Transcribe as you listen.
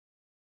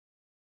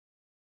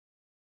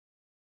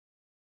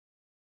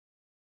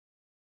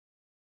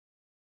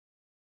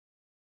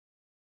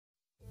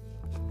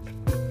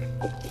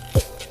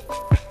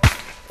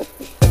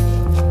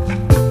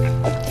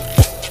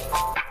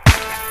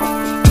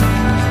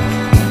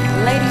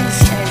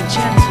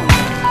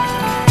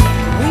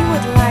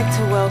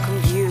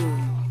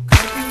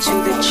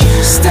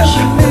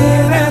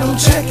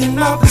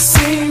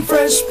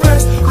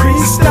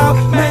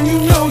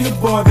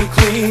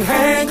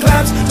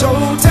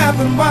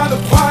while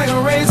the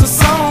choir raises a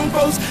song.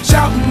 Folks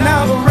shouting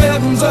now the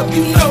rhythm's up,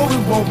 you know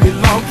it won't be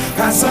long.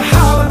 Past a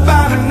holler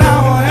about an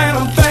hour and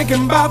I'm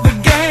thinking about the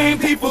game.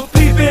 People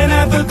peeping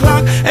at the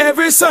clock,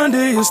 every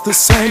Sunday it's the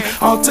same.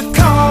 Altar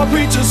call,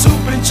 preachers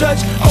hooping,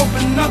 church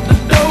open up the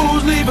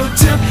doors, leave a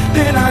tip,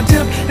 then I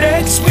dip.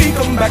 Next week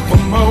I'm back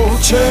for more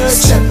church.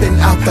 Stepping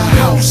out the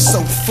house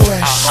so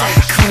fresh,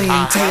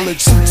 clean,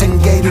 tailored suits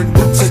and gaitered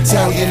boots,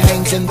 Italian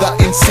names in the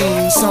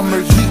inseam.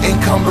 Summer heat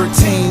encumbered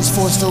teens,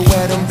 forced to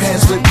wear them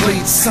pants with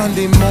pleats.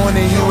 Sunday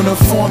morning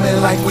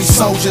uniforming like we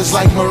soldiers,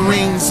 like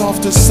Marines.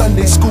 Off to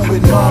Sunday school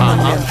with mom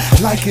and them,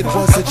 like it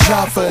was a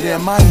job for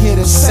them. I hear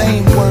the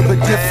same word but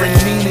different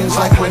meanings,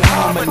 like with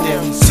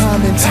homonyms.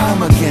 Time and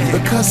time again,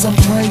 because I'm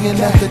praying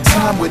that the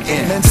time would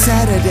end. And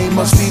Saturday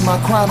must be my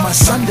crime, my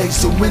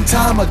Sunday's doing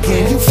time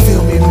again. You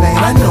feel me, man,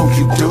 I know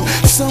you do.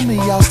 Some of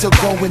y'all still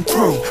going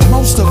through.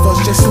 Most of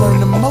us just learn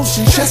the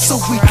motions just so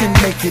we can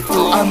make it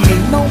through. I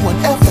mean, no one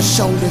ever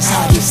showed us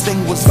how this thing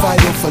was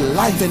vital for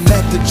life, and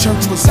that the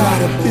church was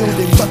not a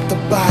building but the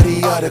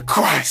body of the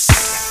Christ.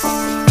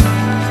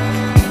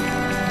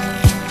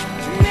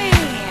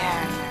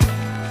 Man,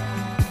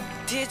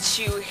 did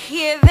you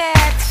hear that?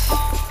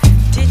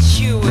 Did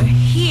you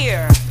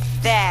hear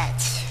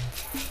that?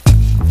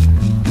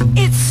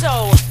 It's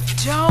so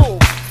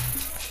dope,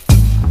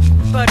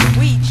 but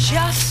we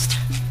just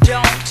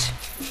don't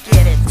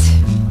get it.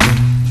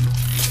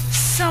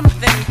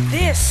 Something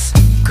this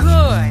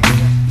good,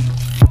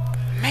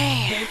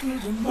 man.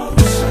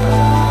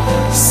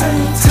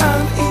 Same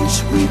time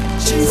each week,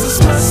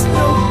 Jesus must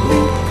know me,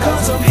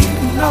 cause I'm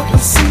heating up a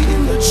seat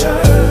in the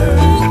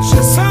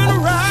church.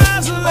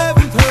 Sunrise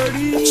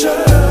 11:30,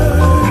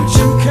 church.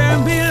 You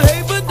can be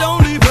late but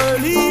don't leave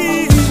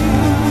early.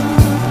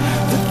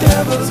 The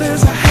devil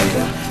is a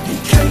hater, he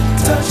can't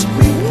touch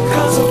me,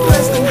 cause I'm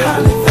blessed and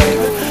highly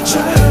favored.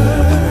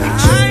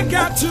 Church, I ain't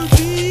got to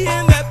be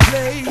in that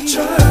place.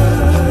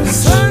 Church,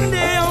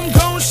 Sunday I'm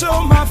gonna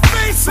show my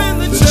face in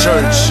the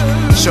church.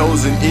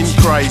 Chosen in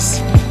Christ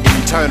in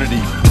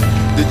eternity.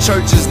 The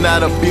church is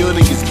not a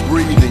building, it's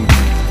breathing.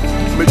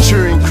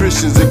 Maturing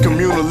Christians in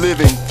communal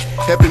living,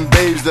 helping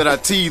babes that are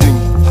teething.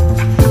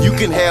 You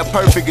can have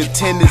perfect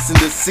attendance in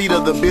the seat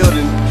of the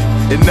building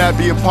and not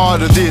be a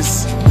part of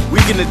this. We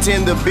can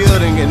attend the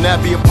building and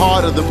not be a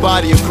part of the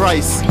body of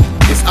Christ.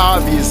 It's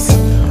obvious,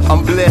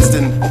 I'm blessed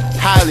and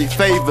highly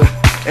favored,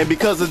 and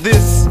because of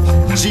this,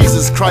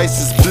 Jesus Christ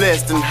is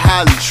blessed and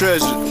highly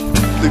treasured.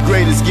 The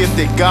greatest gift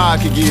that God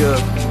could give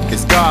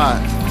is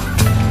God.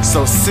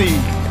 So see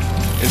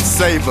and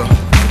savor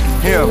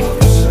Him.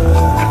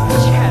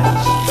 Yeah.